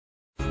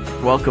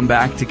Welcome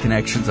back to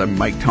Connections. I'm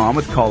Mike Tom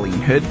with Colleen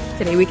Hood.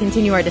 Today we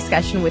continue our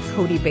discussion with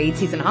Cody Bates.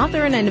 He's an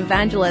author and an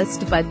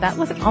evangelist, but that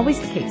wasn't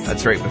always the case.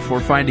 That's right. Before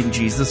finding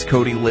Jesus,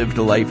 Cody lived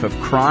a life of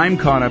crime,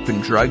 caught up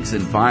in drugs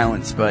and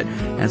violence. But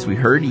as we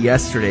heard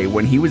yesterday,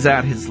 when he was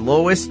at his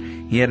lowest,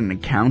 he had an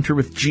encounter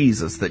with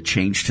Jesus that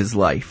changed his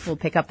life. We'll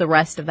pick up the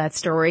rest of that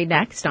story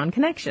next on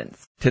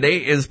Connections.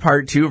 Today is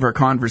part 2 of our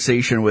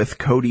conversation with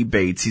Cody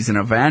Bates. He's an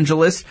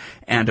evangelist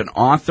and an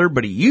author,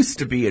 but he used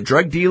to be a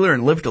drug dealer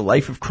and lived a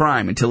life of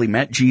crime until he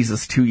met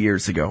Jesus 2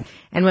 years ago.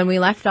 And when we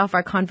left off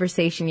our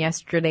conversation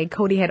yesterday,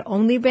 Cody had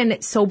only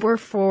been sober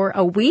for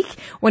a week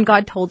when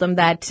God told him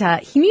that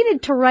he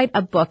needed to write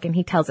a book, and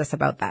he tells us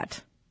about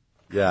that.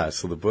 Yeah,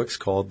 so the book's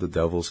called The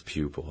Devil's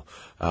Pupil,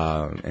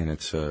 and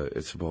it's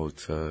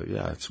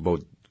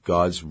about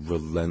God's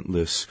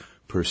relentless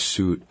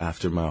pursuit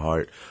after my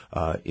heart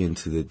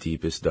into the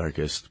deepest,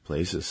 darkest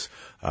places.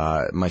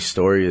 My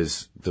story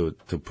is to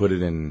put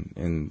it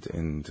in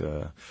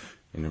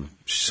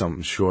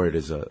something short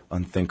is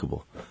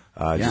unthinkable.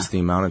 Just the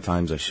amount of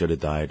times I should have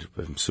died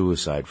from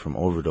suicide, from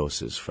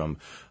overdoses, from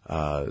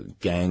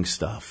gang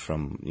stuff,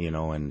 from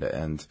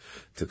and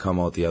to come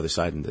out the other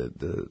side, and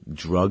the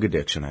drug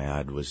addiction I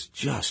had was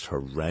just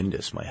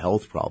horrendous. My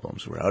health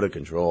problems were out of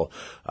control.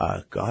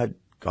 God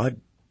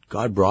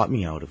brought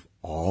me out of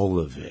all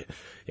of it.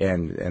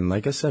 And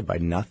like I said, by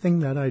nothing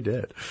that I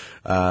did.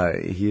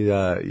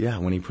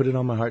 When he put it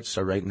on my heart to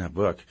start writing that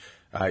book,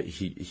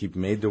 he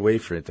made the way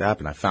for it to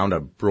happen. I found a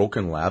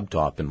broken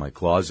laptop in my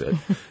closet,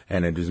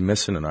 and it was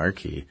missing an R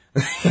key.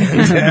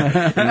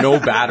 And no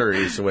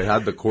battery, so it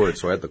had the cord.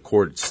 So I had the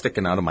cord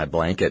sticking out of my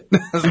blanket,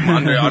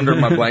 under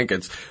my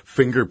blankets,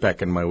 finger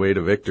pecking my way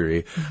to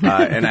victory.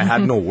 And I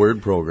had no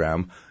word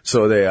program.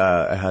 So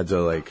I had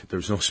to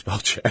there's no spell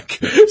check.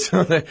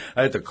 So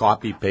I had to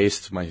copy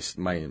paste my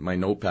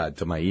notepad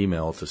to my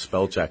email to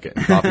spell check it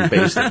and copy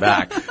paste it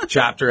back,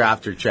 chapter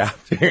after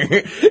chapter.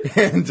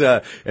 And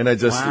I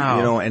just,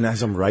 and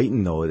as I'm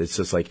writing though, it's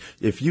just like,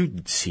 if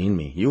you'd seen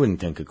me, you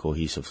wouldn't think a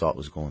cohesive thought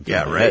was going through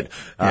my head.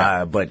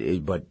 But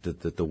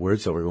the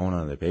words that were going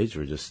on the page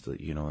were just, I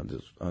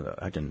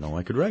didn't know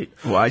I could write.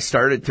 Well, I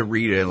started to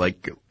read it,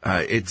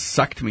 it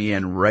sucked me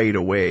in right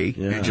away.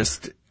 Yeah.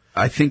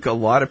 I think a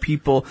lot of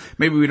people,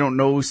 maybe we don't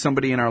know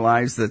somebody in our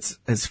lives that's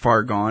as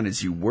far gone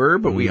as you were,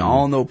 but we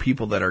all know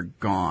people that are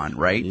gone,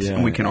 right? Yeah,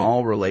 and we can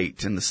all relate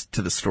to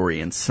the story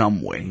in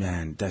some way.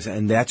 Man,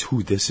 that's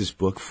who this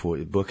book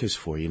is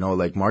for.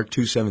 Like Mark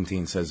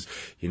 2:17 says,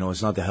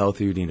 it's not the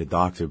healthy who need a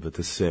doctor, but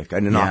the sick. I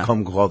did not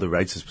come call the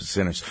righteous but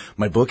sinners.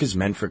 My book is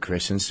meant for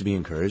Christians to be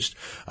encouraged,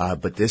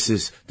 but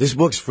this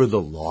book's for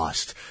the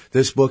lost.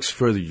 This book's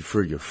for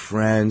your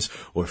friends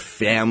or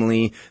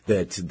family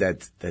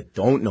that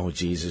don't know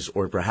Jesus,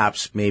 or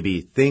perhaps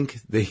maybe think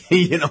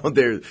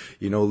they're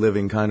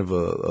living kind of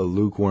a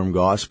lukewarm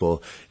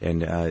gospel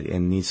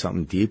and need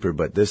something deeper.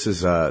 But this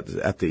is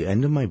at the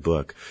end of my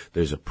book,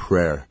 there's a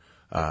prayer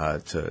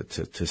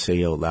to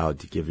say out loud,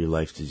 to give your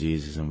life to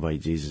Jesus,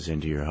 invite Jesus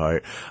into your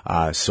heart.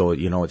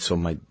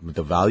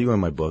 The value in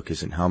my book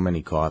isn't how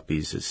many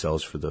copies it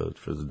sells for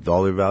the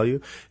dollar value.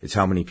 It's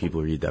how many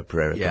people read that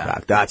prayer at the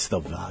back. That's the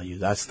value.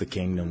 That's the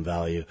kingdom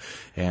value.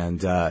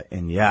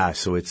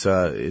 So it's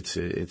a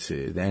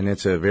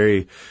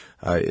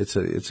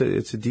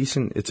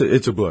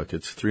book.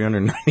 It's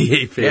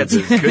 398 pages. Yeah, it's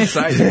a good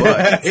sized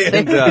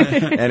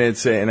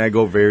book. And I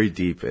go very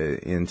deep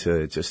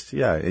into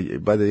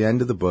by the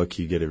end of the book,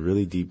 you get a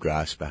really deep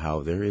grasp of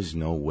how there is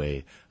no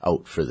way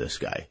out for this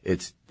guy.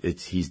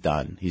 He's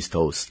done. He's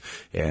toast.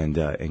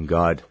 And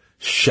God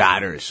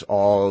shatters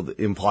all the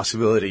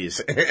impossibilities.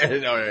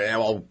 And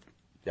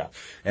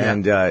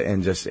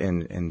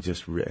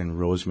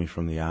rose me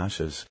from the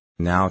ashes.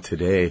 Now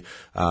today,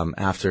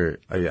 after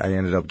I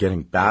ended up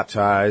getting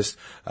baptized,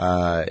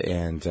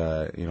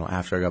 after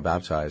I got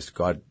baptized,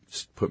 God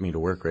put me to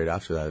work right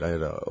after that. I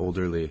had an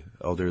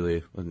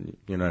elderly,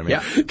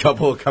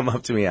 couple come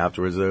up to me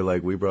afterwards. They're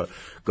like,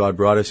 God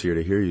brought us here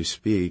to hear you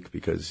speak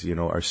because,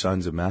 our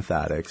son's a meth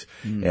addict.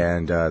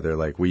 And, they're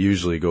like, we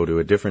usually go to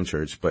a different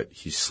church, but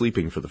he's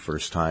sleeping for the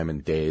first time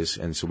in days.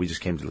 And so we just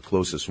came to the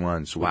closest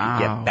one so we could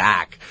get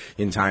back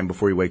in time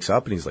before he wakes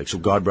up. And he's like, so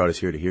God brought us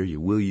here to hear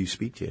you. Will you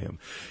speak to him?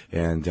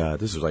 And,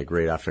 this was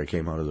right after I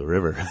came out of the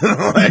river.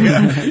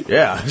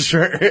 Yeah,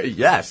 sure.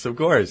 Yes, of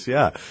course.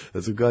 Yeah.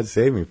 That's what God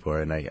saved me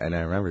for. And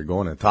I remember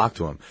going to talk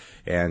to him,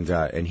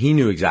 and he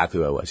knew exactly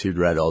who I was. He'd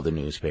read all the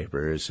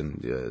newspapers,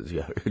 and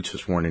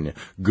just warning you,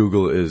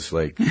 Google is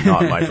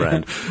not my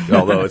friend,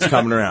 although it's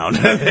coming around.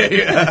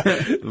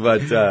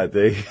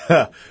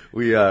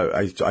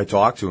 I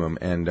talked to him,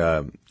 and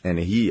And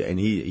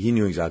he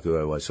knew exactly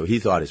what I was. So he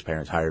thought his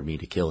parents hired me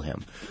to kill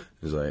him.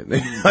 It was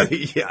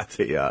like,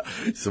 yeah.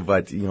 So,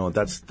 but,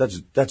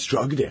 that's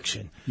drug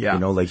addiction. Yeah.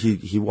 Like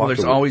he walked Well, there's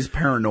away. always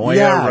paranoia,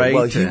 Yeah, right?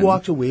 well, he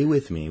walked away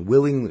with me,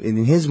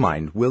 in his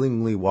mind,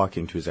 willingly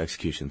walking to his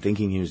execution,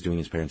 thinking he was doing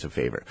his parents a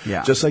favor.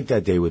 Yeah. Just like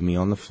that day with me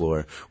on the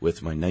floor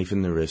with my knife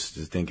in the wrist,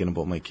 just thinking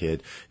about my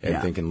kid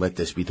and thinking, let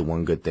this be the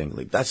one good thing.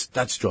 Like,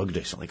 that's drug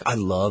addiction. Like, I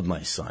love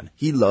my son.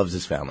 He loves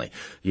his family,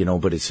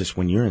 but it's just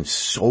when you're in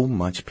so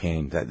much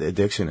pain, that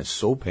addiction is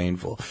so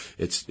painful,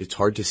 it's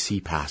hard to see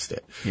past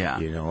it. Yeah.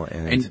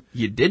 And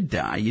you did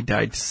die. You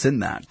died to sin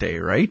that day,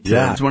 right?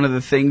 Yeah. It's one of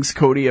the things,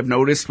 Cody, I've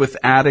noticed with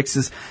addicts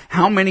is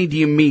how many do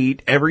you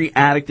meet? Every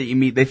addict that you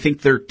meet, they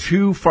think they're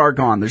too far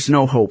gone. There's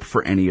no hope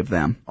for any of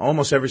them.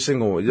 almost every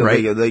single,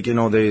 right?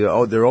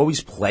 They're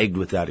always plagued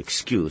with that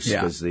excuse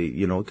because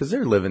because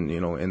they're living,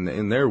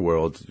 in their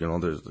world,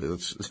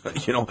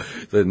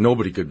 that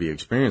nobody could be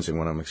experiencing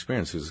what I'm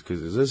experiencing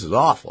because this is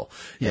awful.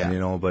 Yeah.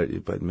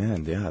 And, but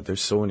man,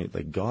 there's so many,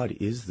 God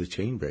is the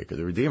chain breaker,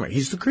 the redeemer.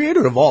 He's the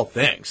creator of all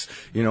things.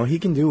 He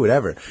can do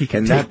whatever. He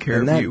can take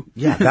care of you.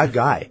 Yeah, that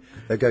guy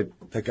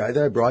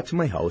that I brought to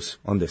my house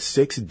on the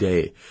 6th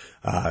day,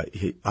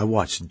 I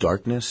watched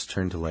darkness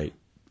turn to light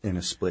in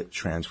a split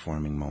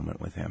transforming moment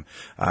with him.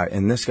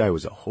 And this guy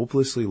was a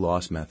hopelessly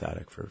lost meth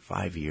addict for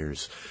 5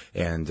 years.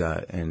 And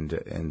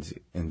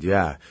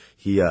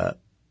he,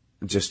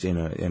 just in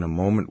a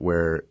moment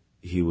where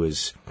he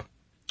was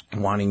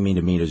wanting me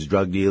to meet his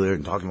drug dealer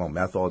and talking about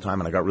meth all the time,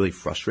 and I got really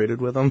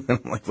frustrated with him. And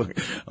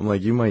I'm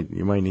like, you might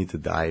need to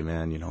die,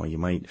 man. You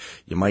might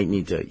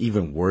need to,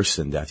 even worse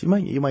than death. You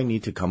might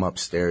need to come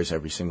upstairs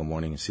every single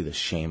morning and see the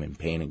shame and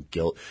pain and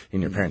guilt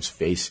in your parents'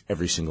 face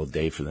every single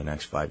day for the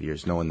next 5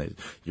 years, knowing that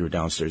you were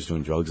downstairs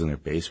doing drugs in their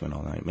basement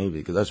all night, maybe,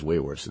 because that's way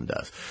worse than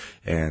death.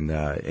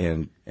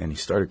 And he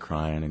started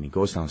crying, and he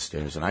goes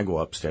downstairs, and I go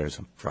upstairs.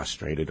 I'm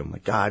frustrated. I'm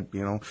like, God,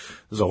 this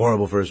is a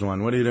horrible first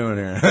one. What are you doing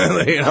here?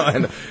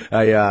 And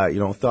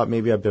I, thought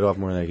maybe I bit off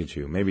more than I could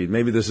chew.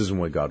 Maybe this isn't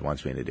what God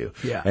wants me to do.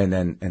 Yeah. And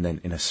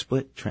then in a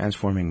split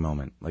transforming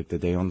moment, like the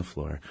day on the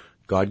floor,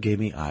 God gave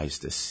me eyes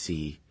to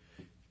see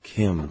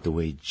him the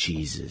way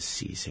Jesus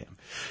sees him.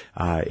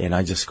 And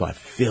I just got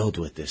filled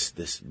with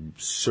this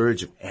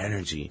surge of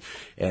energy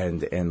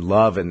and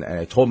love. And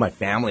I told my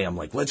family, I'm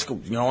like, let's go,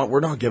 you know what?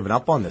 We're not giving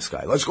up on this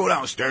guy. Let's go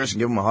downstairs and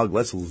give him a hug.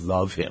 Let's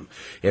love him.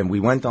 And we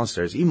went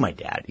downstairs, even my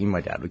dad,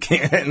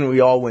 and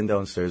we all went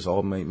downstairs,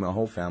 my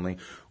whole family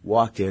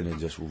walked in and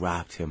just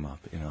wrapped him up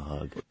in a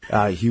hug.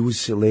 He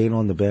was laying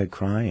on the bed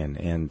crying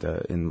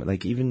and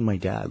like even my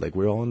dad, like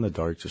we're all in the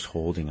dark just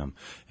holding him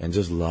and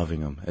just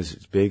loving him as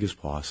big as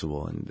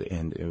possible.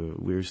 And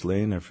we were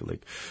laying there for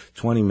like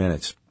 20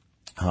 minutes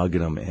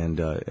hugging him.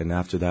 And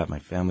after that, my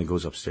family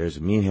goes upstairs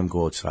and me and him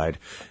go outside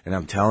and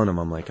I'm telling him,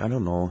 I'm like, I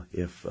don't know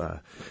if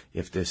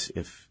this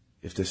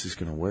is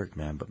going to work,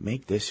 man, but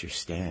make this your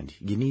stand.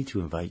 You need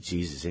to invite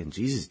Jesus in.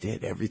 Jesus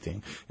did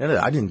everything.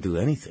 I didn't do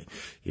anything.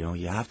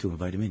 You have to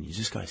invite him in. You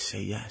just got to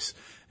say yes.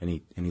 And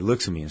he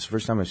looks at me. It's the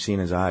first time I've seen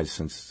his eyes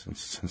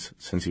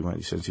since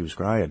he was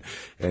crying.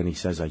 And he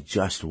says, I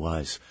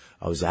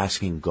was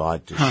asking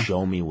God to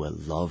show me what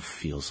love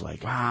feels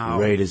like. Wow.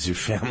 Right as your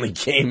family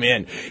came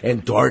in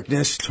and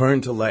darkness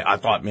turned to light. I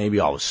thought maybe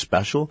I was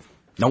special.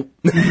 Nope.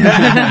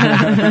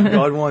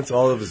 God wants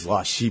all of his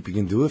lost sheep. He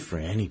can do it for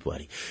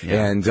anybody.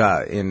 Yeah.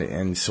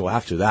 And so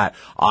after that,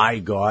 I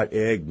got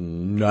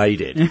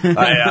ignited.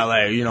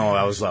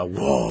 I was like,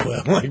 whoa,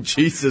 like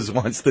Jesus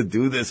wants to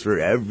do this for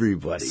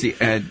everybody. See,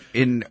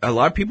 and a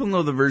lot of people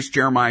know the verse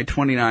Jeremiah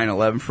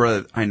 29:11,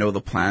 for I know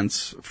the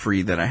plans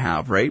free that I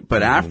have, right?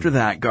 But after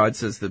that, God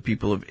says the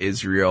people of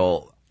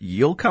Israel,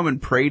 you'll come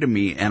and pray to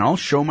me, and I'll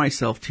show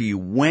myself to you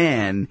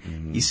when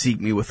you seek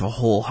me with a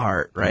whole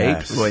heart, right?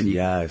 Yes, when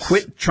you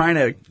quit trying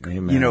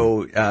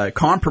to,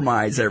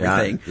 compromise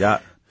everything.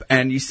 Yeah.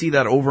 And you see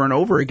that over and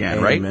over again,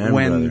 right?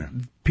 When brother.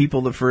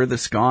 people the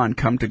furthest gone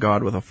come to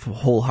God with a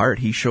whole heart,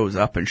 he shows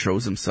up and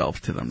shows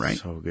himself to them, right?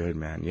 So good,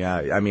 man. Yeah.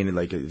 I mean,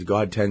 like,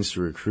 God tends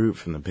to recruit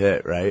from the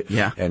pit, right?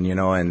 Yeah. And,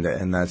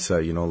 and that's,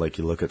 like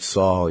you look at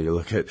Saul, you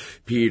look at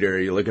Peter,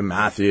 you look at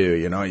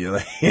Matthew,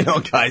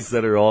 guys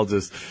that are all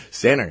just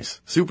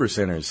sinners, super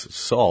sinners.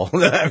 Saul,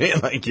 I mean,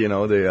 like,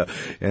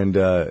 and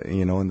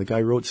the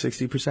guy wrote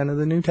 60% of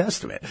the New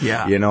Testament.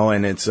 Yeah.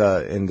 And it's,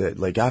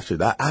 like after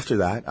that,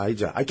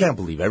 I can't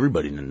believe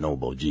everybody didn't know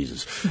about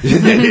Jesus.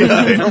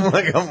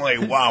 I'm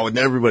like, wow, and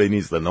everybody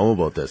needs to know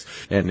about this.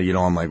 And,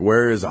 I'm like,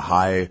 where is a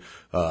high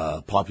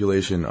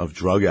population of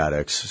drug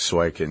addicts so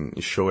I can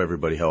show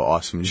everybody how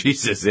awesome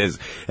Jesus is?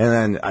 And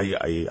then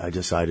I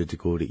decided to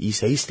go to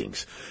East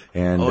Hastings.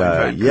 And, in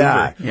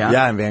Vancouver.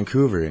 In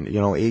Vancouver. And,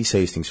 East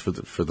Hastings, for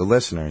the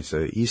listeners,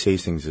 East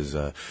Hastings is,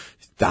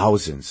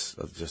 thousands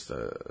of just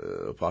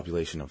a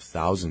population of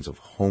thousands of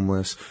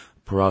homeless,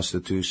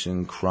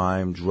 prostitution,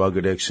 crime, drug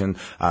addiction.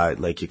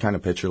 Like you kind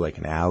of picture like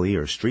an alley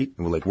or a street.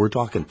 Like we're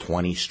talking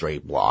 20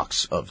 straight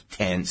blocks of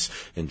tents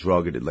and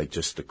drug, like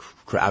just the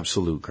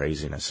absolute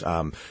craziness.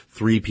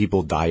 3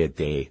 people die a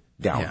day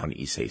down on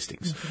East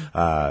Hastings.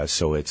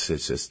 So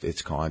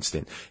it's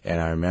constant.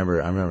 And I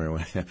remember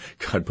when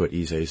God put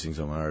East Hastings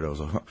on my heart, I was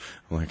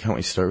like, can't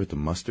we start with the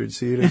mustard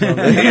seed or something?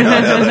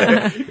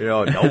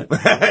 Nope.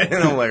 And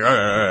I'm like, all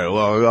right,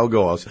 well, I'll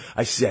go.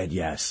 I said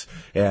yes.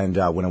 And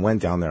when I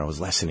went down there, I was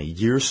less than a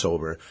year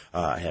sober.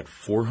 I had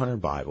 400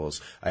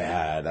 Bibles.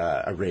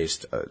 I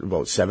raised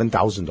about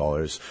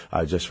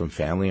 $7,000 just from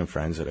family and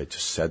friends that I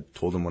just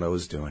told them what I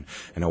was doing.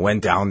 And I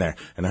went down there,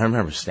 and I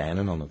remember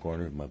standing on the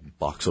corner with my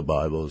box of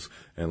Bibles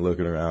and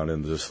looking around,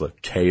 and just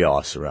like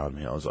chaos around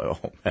me. I was like,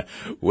 oh man,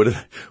 what did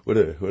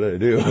I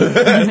do?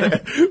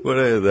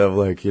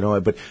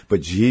 I'm like,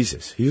 but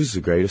Jesus, he was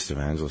the greatest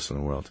evangelist in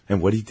the world.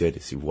 And what he did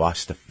is he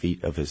washed the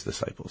feet of his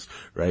disciples,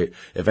 right?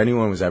 If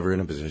anyone was ever in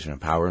a position of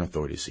power and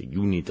authority to say,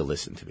 you need to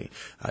listen to me,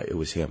 it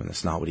was him. And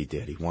that's not what he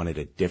did. He wanted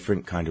a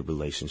different kind of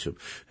relationship,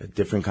 a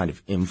different kind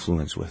of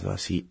influence with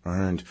us. He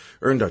earned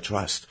our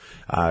trust.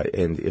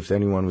 And if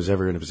anyone was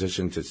ever in a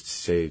position to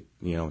say,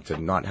 to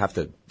not have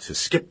to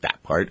skip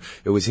that part,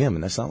 it was him,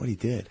 and that's not what he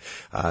did.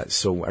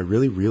 So I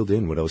really reeled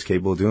in what I was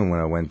capable of doing when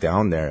I went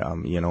down there. I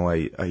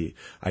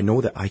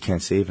know that I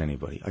can't save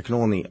anybody. I can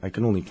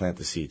only plant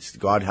the seeds.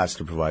 God has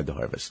to provide the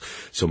harvest.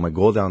 So my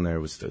goal down there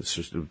was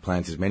to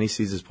plant as many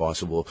seeds as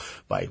possible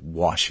by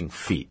washing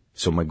feet.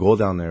 So my goal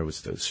down there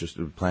was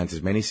to plant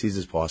as many seeds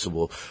as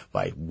possible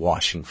by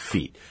washing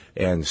feet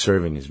and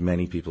serving as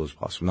many people as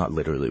possible. Not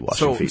literally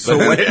washing feet. So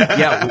what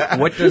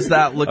does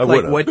that look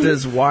like? What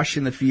does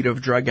washing the feet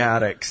of drug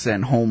addicts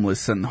and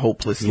homeless and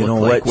hopeless look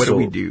like? What do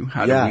we do?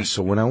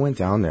 So when I went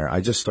down there,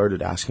 I just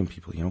started asking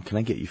people, can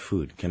I get you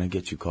food? Can I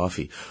get you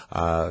coffee?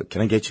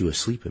 Can I get you a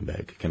sleeping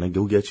bag? Can I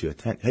go get you a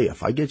tent? Hey,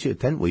 if I get you a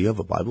tent, will you have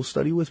a Bible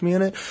study with me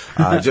in it?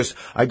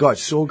 I got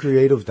so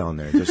creative down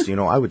there.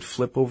 I would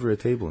flip over a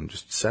table and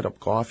just set up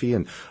coffee,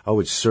 and I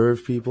would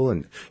serve people.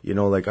 And I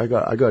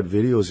got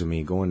videos of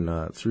me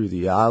going through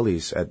the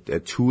alleys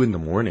at 2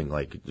 a.m,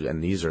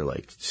 and these are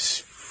like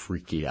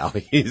freaky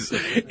alleys,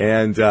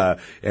 and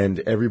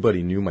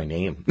everybody knew my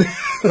name.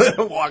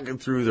 Walking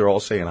through, they're all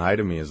saying hi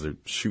to me as they're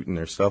shooting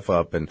their stuff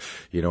up, and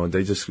they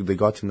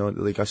got to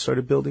know. I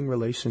started building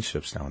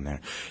relationships down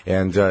there,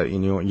 and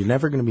you're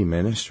never going to be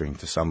ministering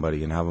to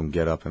somebody and have them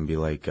get up and be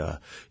like, a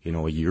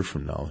year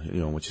from now,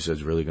 what you said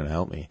is really going to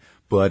help me.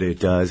 But it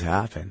does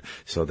happen.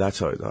 So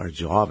that's our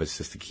job, is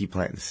just to keep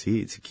planting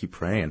seeds, to keep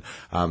praying.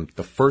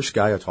 The first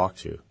guy I talked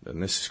to,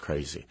 and this is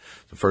crazy,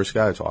 the first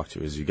guy I talked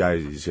to is he's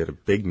got a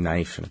big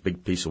knife and a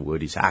big piece of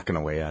wood. He's hacking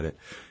away at it,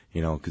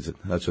 because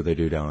that's what they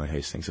do down in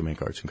Hastings. They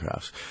make arts and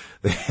crafts.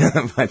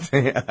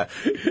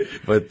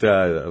 but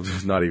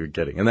I'm not even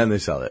kidding. And then they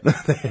sell it.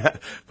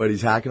 But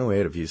he's hacking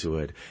away at a piece of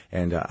wood.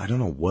 And I don't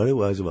know what it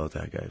was about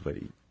that guy, but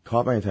he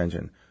caught my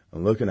attention.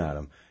 I'm looking at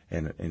him.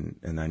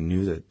 And I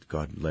knew that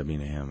God led me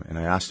to him. And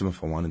I asked him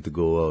if I wanted to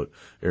go out,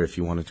 or if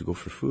he wanted to go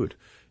for food.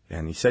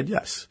 And he said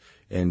yes.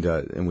 And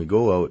we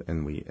go out,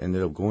 and we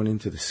ended up going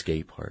into the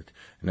skate park.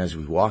 And as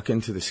we walk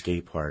into the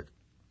skate park,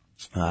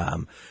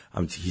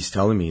 he's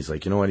telling me, he's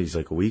like, he's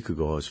like, a week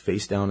ago I was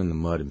face down in the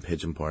mud in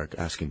Pigeon Park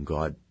asking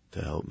God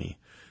to help me.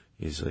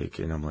 He's like,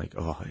 and I'm like,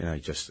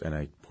 and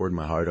I poured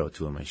my heart out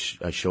to him. I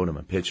showed him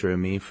a picture of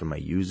me from my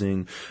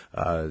using,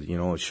 I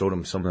showed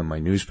him some of my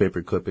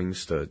newspaper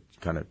clippings to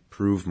kind of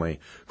prove my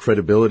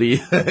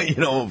credibility,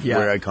 of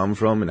where I come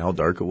from and how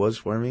dark it was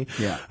for me.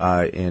 Yeah.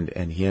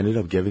 And he ended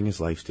up giving his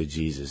life to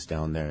Jesus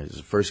down there. He was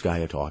the first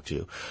guy I talked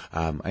to.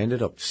 I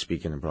ended up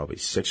speaking to probably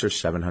 600 or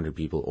 700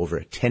 people over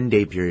a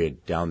 10-day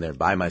period down there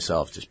by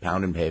myself, just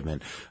pounding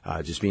pavement,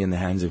 just being the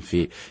hands and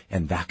feet.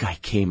 And that guy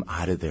came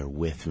out of there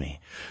with me.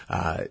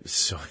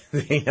 So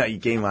he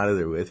came out of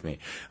there with me.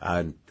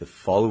 The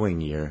following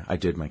year, I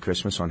did my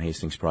Christmas on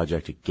Hastings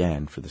project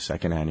again for the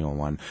second annual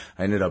one.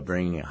 I ended up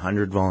bringing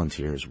 100 volunteers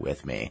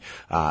with me,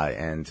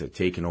 and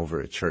taking over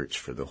a church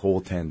for the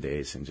whole 10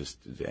 days, and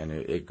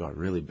it got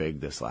really big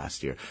this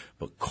last year.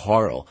 But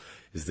Carl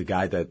is the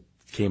guy that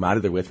came out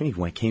of there with me.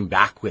 He came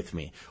back with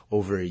me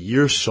over a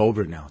year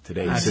sober now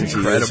today. That's since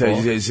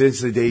incredible.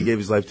 Since the day he gave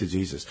his life to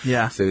Jesus.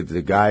 Yeah. So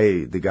the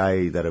guy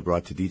that I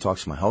brought to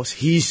detox my house,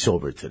 he's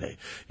sober today.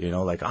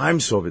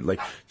 I'm sober. Like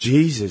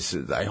Jesus,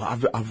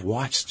 I've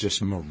watched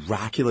just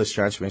miraculous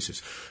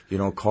transformations.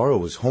 Carl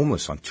was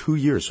homeless on 2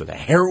 years with a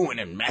heroin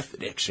and meth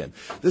addiction.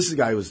 This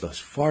guy was as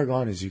far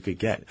gone as you could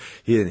get.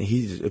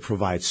 He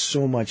provides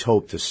so much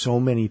hope to so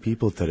many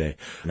people today.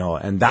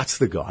 And that's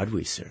the God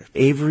we serve.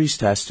 Avery's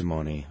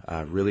testimony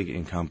really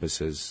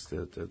encompasses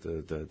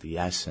the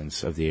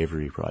essence of the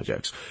Avery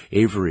projects.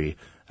 Avery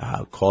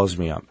calls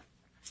me up,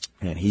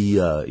 and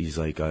he's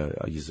like, I'm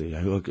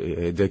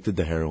addicted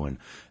to heroin,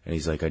 and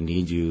he's like, I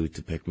need you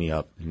to pick me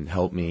up and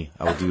help me.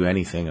 I will do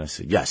anything. And I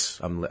said, yes.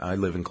 I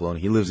live in Kelowna.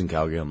 He lives in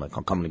Calgary. I'm like,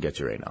 I'm coming to get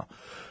you right now.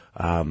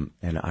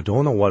 And I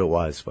don't know what it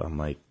was, but I'm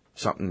like,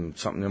 something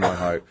in my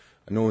heart.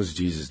 I know it's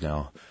Jesus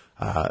now.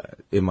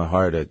 In my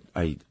heart,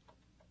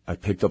 I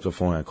picked up the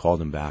phone, I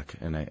called him back,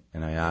 and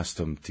I asked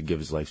him to give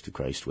his life to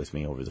Christ with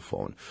me over the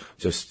phone,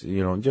 just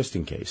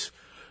in case.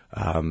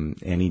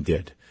 And he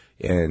did.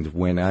 And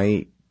when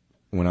I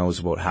when I was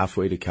about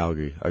halfway to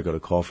Calgary, I got a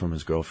call from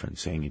his girlfriend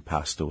saying he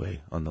passed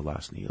away on the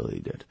last kneel he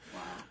did.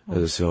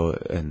 Wow.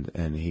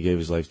 And he gave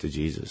his life to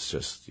Jesus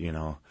just,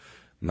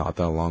 not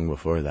that long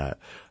before that.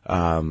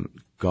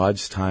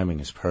 God's timing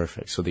is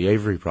perfect. So the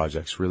Avery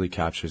Project really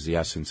captures the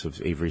essence of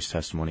Avery's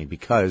testimony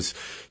because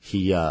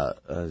he,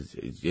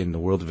 in the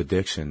world of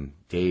addiction,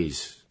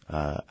 days,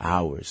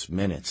 hours,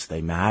 minutes,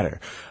 they matter.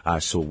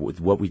 So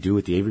with what we do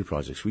with the Avery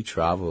Projects, we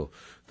travel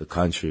the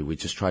country. We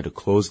just try to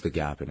close the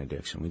gap in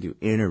addiction. We do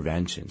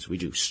interventions. We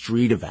do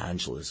street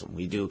evangelism.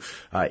 We do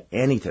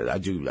anything. I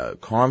do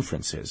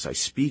conferences. I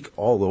speak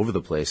all over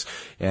the place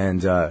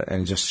and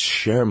just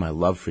share my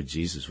love for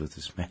Jesus with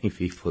as many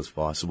people as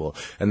possible.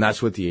 And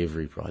that's what the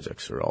Avery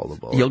Projects are all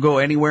about. You'll go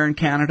anywhere in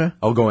Canada?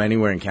 I'll go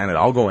anywhere in Canada.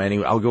 I'll go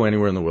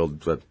anywhere in the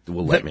world that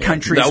will let me.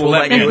 Countries will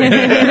let you in.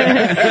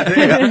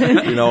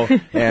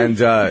 And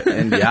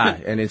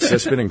it's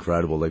just been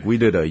incredible. Like we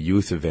did a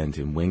youth event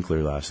in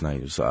Winkler last night.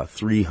 It was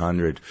 300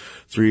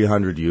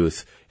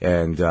 youth,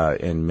 and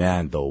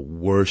man, the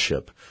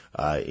worship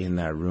in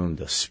that room,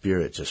 the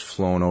spirit just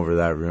flowing over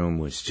that room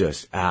was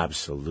just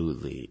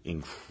absolutely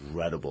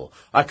incredible.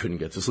 I couldn't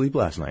get to sleep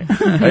last night.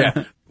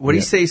 What do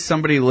you say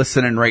somebody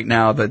listening right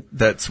now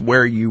that's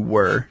where you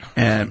were,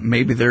 and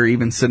maybe they're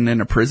even sitting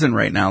in a prison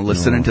right now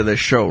listening to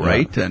this show,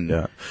 right?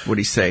 And what do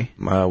you say?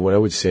 What I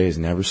would say is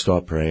never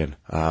stop praying.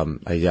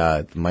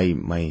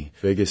 My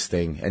biggest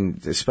thing,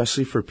 and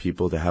especially for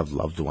people that have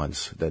loved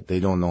ones that they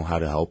don't know how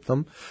to help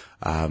them,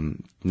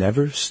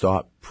 never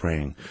stop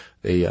praying.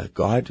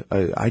 God,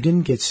 I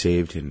didn't get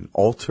saved in an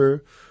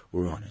altar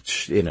or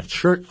in a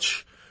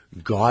church.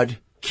 God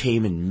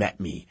came and met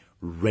me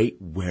right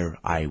where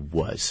I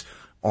was,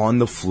 on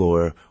the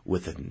floor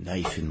with a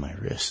knife in my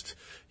wrist.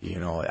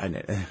 And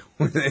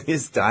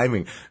his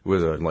timing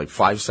was like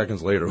 5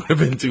 seconds later would have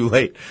been too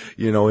late.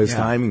 His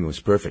timing was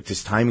perfect.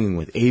 His timing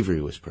with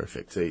Avery was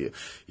perfect.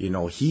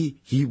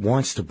 He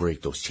wants to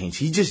break those chains.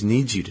 He just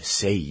needs you to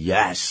say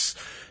yes.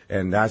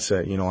 And that's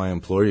I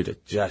implore you to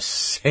just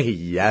say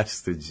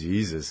yes to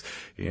Jesus.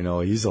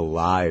 He's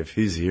alive.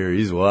 He's here.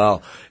 He's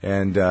well.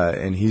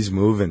 And he's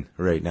moving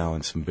right now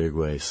in some big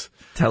ways.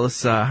 Tell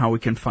us how we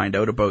can find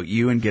out about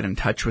you and get in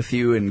touch with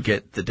you and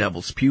get The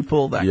Devil's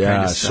Pupil, that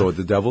kind of stuff. So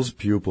The Devil's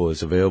Pupil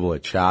is available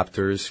at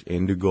Chapters,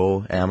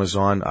 Indigo,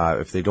 Amazon.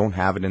 If they don't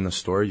have it in the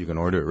store, you can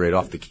order it right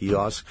off the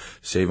kiosk,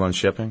 save on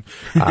shipping.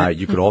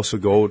 You could also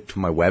go to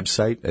my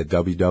website at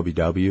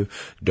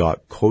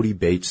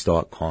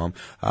www.codybates.com.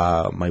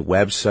 My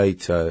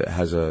website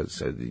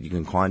you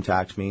can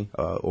contact me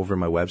over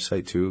my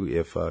website too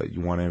if you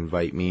want to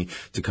invite me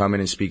to come in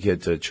and speak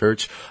at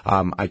church.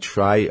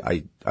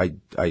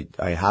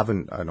 I have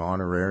an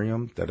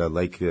honorarium that I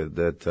like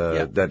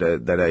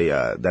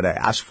that I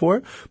ask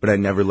for, but I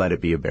never let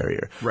it be a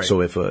barrier. Right.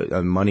 So if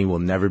money will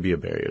never be a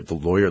barrier.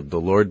 The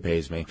Lord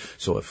pays me.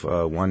 So if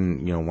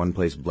one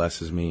place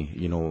blesses me,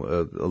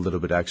 a little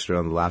bit extra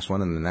on the last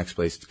one, and the next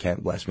place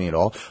can't bless me at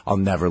all, I'll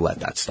never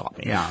let that stop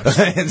me. Yeah.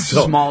 And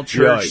so, small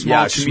church,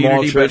 small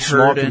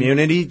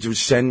community.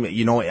 Just send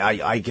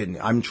me.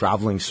 I'm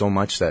traveling so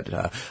much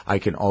that I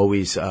can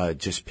always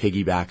just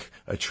piggyback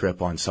a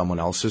trip on someone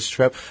else's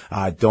trip.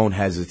 Don't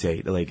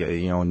hesitate.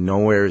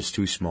 Nowhere is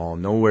too small.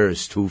 Nowhere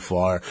is too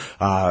far.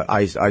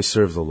 I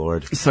serve the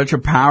Lord. Such a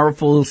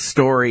powerful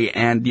story.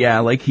 And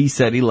like he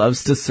said, he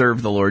loves to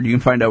serve the Lord. You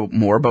can find out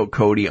more about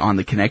Cody on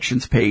the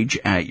Connections page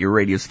at your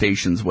radio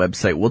station's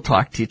website. We'll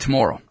talk to you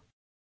tomorrow.